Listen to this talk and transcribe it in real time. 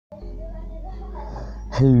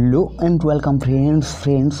Hello and welcome friends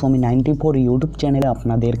OMI94 YouTube চ্যানেলে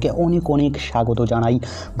আপনাদেরকে অনেক অনেক স্বাগত জানাই।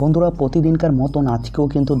 বন্ধুরা, প্রতিদিনকার মতন আজকেও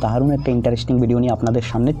কিন্তু দারুণ একটা ইন্টারেস্টিং ভিডিও নিয়ে আপনাদের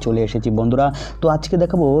সামনে চলে এসেছি। বন্ধুরা, তো আজকে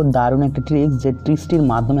দেখাবো দারুণ একটা ট্রিক্স, যে ট্রিক্সটির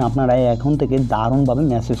মাধ্যমে আপনারা এখন থেকে দারুণভাবে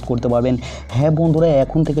মেসেজ করতে পারবেন। হ্যাঁ বন্ধুরা,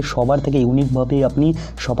 এখন থেকে সবার থেকে ইউনিকভাবেই আপনি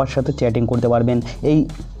সবার সাথে চ্যাটিং করতে পারবেন। এই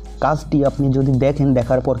কাজটি আপনি যদি দেখেন,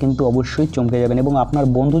 দেখার পর কিন্তু অবশ্যই চমকে যাবেন, এবং আপনার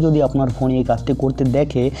বন্ধু যদি আপনার ফোনে এই কাজটি করতে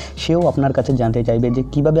দেখে, সেও আপনার কাছে জানতে চাইবে যে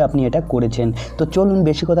কিভাবে আপনি এটা করেছেন। তো চলুন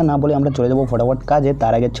বেশি কথা না বলে আমরা চলে যাব ফটাফট কাজে।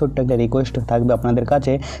 তার আগে ছোট্ট একটা রিকোয়েস্ট থাকবে আপনাদের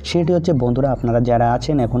কাছে, সেটি হচ্ছে বন্ধুরা, আপনারা যারা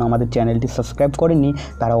আছেন এখন আমাদের চ্যানেলটি সাবস্ক্রাইব করেননি,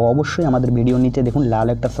 তারা অবশ্যই আমাদের ভিডিওর নিচে দেখুন লাল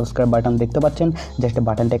একটা সাবস্ক্রাইব বাটন দেখতে পাচ্ছেন, জাস্ট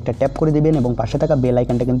বাটনটা একটা ট্যাপ করে দিবেন এবং পাশে থাকা বেল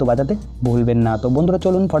আইকনটা কিন্তু বাজাতে ভুলবেন না। তো বন্ধুরা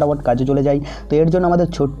চলুন ফটাফট কাজে চলে যাই। তো এর জন্য আমাদের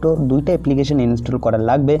ছোট্ট দুইটা অ্যাপ্লিকেশন ইনস্টল করা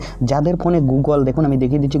লাগবে। যাদের ফোনে গুগল, দেখুন আমি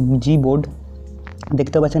দেখিয়ে দিচ্ছি, জিবোর্ড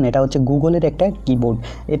দেখতে পাচ্ছেন, এটা হচ্ছে গুগলের একটা কিবোর্ড।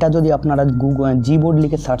 এটা যদি আপনারা জিবোর্ড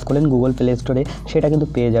লিখে সার্চ করেন গুগল প্লে স্টোরে, সেটা কিন্তু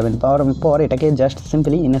পেয়ে যাবেন। পাওয়ার পর এটাকে জাস্ট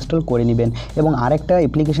সিম্পলি ইনস্টল করে নেবেন। এবং আরেকটা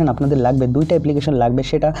অ্যাপ্লিকেশন আপনাদের লাগবে, দুইটা অ্যাপ্লিকেশন লাগবে।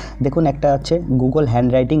 সেটা দেখুন, একটা হচ্ছে গুগল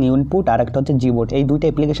হ্যান্ডরাইটিং ইনপুট, আর একটা হচ্ছে জিবোর্ড। এই দুইটা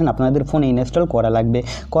অ্যাপ্লিকেশন আপনাদের ফোনে ইনস্টল করা লাগবে।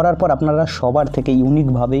 করার পর আপনারা সবার থেকে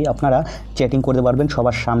ইউনিকভাবেই আপনারা চ্যাটিং করতে পারবেন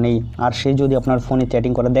সবার সামনেই। আর সে যদি আপনার ফোনে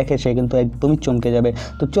চ্যাটিং করা দেখে, সে কিন্তু একদমই চমকে যাবে।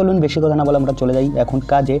 তো চলুন বেশি কথা না বলে আমরা চলে যাই এখন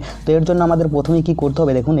কাজে। তো এর জন্য আমাদের প্রথমেই কী করতে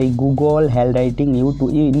হবে, দেখুন এই গুগল হ্যান্ডরাইটিং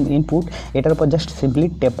ইনপুট, এটার উপর জাস্ট সিম্পলি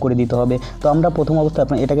ট্যাপ করে দিতে হবে। তো আমরা প্রথম অবস্থায়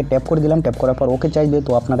আপনার এটাকে ট্যাপ করে দিলাম। ট্যাপ করার পর ওকে চাইবে,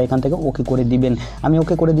 তো আপনারা এখান থেকে ওকে করে দিবেন। আমি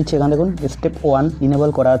ওকে করে দিচ্ছি। এখানে দেখুন স্টেপ 1 ইনেবল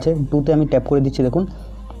করা আছে, 2তে আমি ট্যাপ করে দিচ্ছি। দেখুন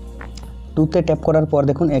 2তে ট্যাপ করার পর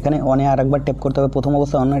দেখুন এখানে অনে আরেকবার ট্যাপ করতে হবে। প্রথম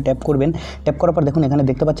অবস্থায় অনে ট্যাপ করবেন। ট্যাপ করার পর দেখুন এখানে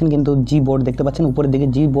দেখতে পাচ্ছেন কিন্তু জিবোর্ড দেখতে পাচ্ছেন উপরের দিকে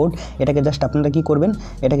জিবোর্ড, এটাকে জাস্ট আপনারা কী করবেন,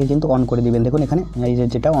 এটাকে কিন্তু অন করে দিবেন। দেখুন এখানে এই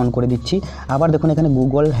যেটা অন করে দিচ্ছি। আবার দেখুন এখানে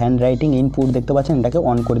গুগল হ্যান্ডরাইটিং ইনপুট দেখতে পাচ্ছেন, এটাকে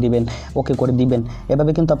অন করে দিবেন, ওকে করে দিবেন।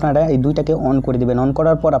 এভাবে কিন্তু আপনারা এই দুইটাকে অন করে দিবেন। অন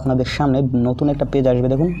করার পর আপনাদের সামনে নতুন একটা পেজ আসবে।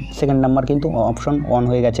 দেখুন সেকেন্ড নাম্বার কিন্তু অপশন অন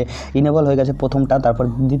হয়ে গেছে, ইনেবল হয়ে গেছে প্রথমটা। তারপর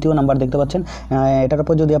দ্বিতীয় নাম্বার দেখতে পাচ্ছেন, এটার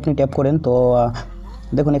উপর যদি আপনি ট্যাপ করেন, তো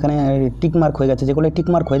দেখুন এখানে টিক মার্ক হয়ে গেছে। যেগুলো টিক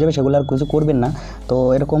মার্ক হয়ে যাবে সেগুলো আর কিছু করবেন না। তো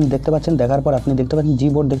এরকম দেখতে পাচ্ছেন। দেখার পর আপনি দেখতে পাচ্ছেন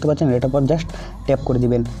জিবোর্ড দেখতে পাচ্ছেন, এটার পর জাস্ট ট্যাপ করে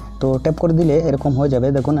দিবেন। তো ট্যাপ করে দিলে এরকম হয়ে যাবে।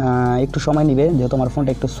 দেখুন একটু সময় নেবে, যেহেতু আমার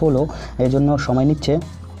ফোনটা একটু স্লো, এই জন্য সময় নিচ্ছে।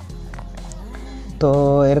 তো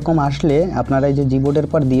এরকম আসলে আপনারা এই যে জিবোর্ডের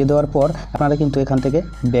পর দিয়ে দেওয়ার পর আপনারা কিন্তু এখান থেকে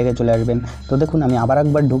ব্যাগে চলে আসবেন। তো দেখুন আমি আবার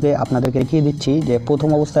একবার ঢুকে আপনাদেরকে দেখিয়ে দিচ্ছি যে প্রথম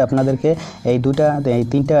অবস্থায় আপনাদেরকে এই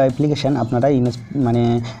তিনটা অ্যাপ্লিকেশান আপনারা মানে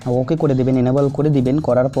ওকে করে দেবেন, এনেবল করে দিবেন।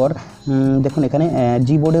 করার পর দেখুন এখানে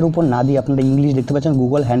জিবোর্ডের উপর না দিয়ে আপনারা ইংলিশ দেখতে পাচ্ছেন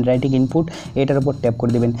গুগল হ্যান্ডরাইটিং ইনপুট, এটার উপর ট্যাপ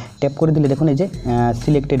করে দেবেন। ট্যাপ করে দিলে দেখুন এই যে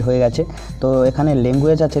সিলেক্টেড হয়ে গেছে। তো এখানে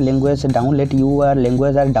ল্যাঙ্গুয়েজ আছে, ল্যাঙ্গুয়েজ ডাউনলোড,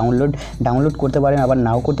 ল্যাঙ্গুয়েজ আর ডাউনলোড করতে পারেন, আবার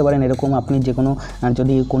নাও করতে পারেন। এরকম আপনি যে কোনো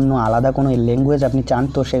যদি কোনো আলাদা কোনো ল্যাঙ্গুয়েজ আপনি চান,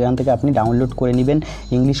 তো সেখান থেকে আপনি ডাউনলোড করে নেবেন,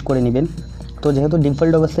 ইংলিশ করে নেবেন। তো যেহেতু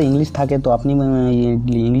ডিফল্ট অবস্থায় ইংলিশ থাকে, তো আপনি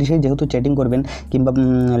ইংলিশেই যেহেতু চ্যাটিং করবেন কিংবা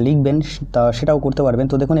লিখবেন, তা সেটাও করতে পারবেন।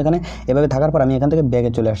 তো দেখুন এখানে এভাবে থাকার পর আমি এখান থেকে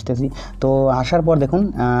ব্যাগে চলে আসতেছি। তো আসার পর দেখুন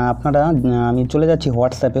আমি চলে যাচ্ছি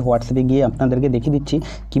হোয়াটসঅ্যাপে গিয়ে আপনাদেরকে দেখিয়ে দিচ্ছি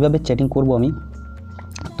কীভাবে চ্যাটিং করব আমি।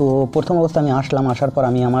 তো প্রথম অবস্থায় আমি আসলাম। আসার পর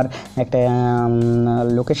আমি আমার একটা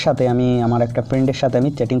লোকের সাথে, আমার একটা ফ্রেন্ডের সাথে আমি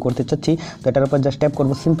চ্যাটিং করতে চাচ্ছি। তো এটার উপর জাস্ট ট্যাপ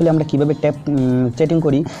করবো। সিম্পলি আমরা কীভাবে চ্যাটিং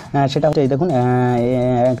করি সেটা হচ্ছে, দেখুন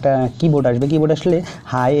একটা কিবোর্ড আসবে। কিবোর্ড আসলে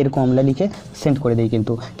হাই এরকম আমরা লিখে সেন্ড করে দিই।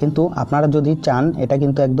 কিন্তু আপনারা যদি চান, এটা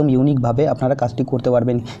কিন্তু একদম ইউনিকভাবে আপনারা কাজটি করতে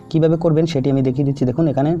পারবেন। কীভাবে করবেন সেটি আমি দেখিয়ে দিচ্ছি। দেখুন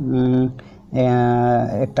এখানে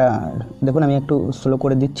দেখুন আমি একটু স্লো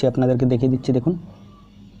করে দিচ্ছি, আপনাদেরকে দেখিয়ে দিচ্ছি। দেখুন,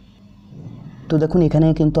 তো দেখুন এখানে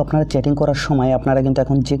কিন্তু আপনারা চ্যাটিং করার সময় আপনারা কিন্তু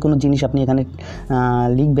এখন যে কোনো জিনিস আপনি এখানে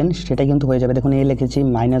লিখবেন, সেটা কিন্তু হয়ে যাবে। দেখুন এ লিখেছি,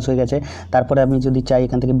 মাইনাস হয়ে গেছে। তারপরে আমি যদি চাই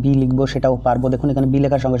এখান থেকে বি লিখবো, সেটাও পারবো। দেখুন এখানে বি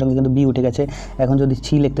লেখার সঙ্গে সঙ্গে কিন্তু বি উঠে গেছে। এখন যদি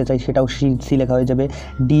সি লিখতে চাই, সেটাও সি লেখা হয়ে যাবে।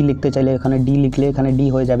 ডি লিখতে চাইলে এখানে ডি লিখলে এখানে ডি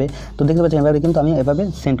হয়ে যাবে। তো দেখতে পাচ্ছেন এভাবে কিন্তু আমি এভাবে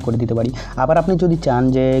সেন্ড করে দিতে পারি। আবার আপনি যদি চান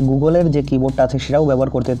যে গুগলের যে কিবোর্ডটা আছে সেটাও ব্যবহার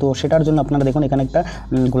করতে, তো সেটার জন্য আপনারা দেখুন এখানে একটা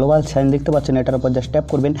গ্লোবাল সাইন দেখতে পাচ্ছেন, এটার উপর জাস্ট ট্যাপ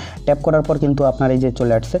করবেন। ট্যাপ করার পর কিন্তু আপনার এই যে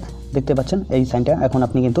চলে আসছে, দেখতে পাচ্ছেন এই সাইনটা। এখন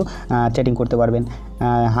আপনি কিন্তু চ্যাটিং করতে পারবেন,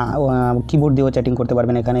 কিবোর্ড দিয়েও চ্যাটিং করতে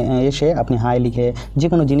পারবেন। এখানে এসে আপনি হাই লিখে যে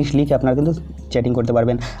কোনো জিনিস লিখে আপনারা কিন্তু চ্যাটিং করতে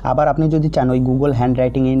পারবেন। আবার আপনি যদি চান ওই গুগল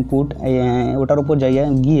হ্যান্ডরাইটিং ইনপুট, ওটার উপর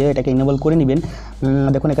গিয়ে এটাকে ইনেবল করে নেবেন।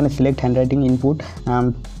 দেখুন এখানে সিলেক্ট হ্যান্ডরাইটিং ইনপুট,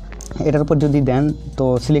 এটার উপর যদি দেন তো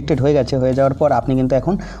সিলেক্টেড হয়ে গেছে, হয়ে যাওয়ার পর আপনি কিন্তু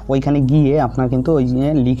এখন ওইখানে গিয়ে আপনার কিন্তু ওই যে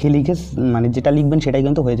লিখে মানে যেটা লিখবেন সেটাই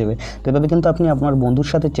কিন্তু হয়ে যাবে। তো এভাবে কিন্তু আপনি আপনার বন্ধুর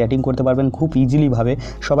সাথে চ্যাটিং করতে পারবেন খুব ইজিলিভাবে।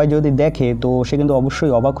 সবাই যদি দেখে তো সে কিন্তু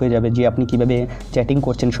অবশ্যই অবাক হয়ে যাবে যে আপনি কীভাবে চ্যাটিং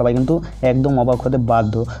করছেন, সবাই কিন্তু একদম অবাক হতে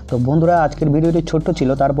বাধ্য। তো বন্ধুরা আজকের ভিডিওটি ছোট্ট ছিল,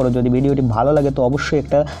 তারপরে যদি ভিডিওটি ভালো লাগে তো অবশ্যই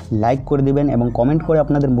একটা লাইক করে দেবেন এবং কমেন্ট করে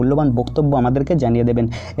আপনাদের মূল্যবান বক্তব্য আমাদেরকে জানিয়ে দেবেন,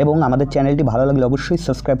 এবং আমাদের চ্যানেলটি ভালো লাগলে অবশ্যই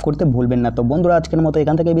সাবস্ক্রাইব করতে ভুলবেন না। তো বন্ধুরা আজকের মতো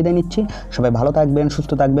এখান থেকে বিদায় নিচ্ছি। সবাই ভালো থাকবেন,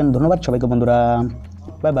 সুস্থ থাকবেন। ধন্যবাদ সবাইকে বন্ধুরা,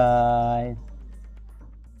 বাই বাই।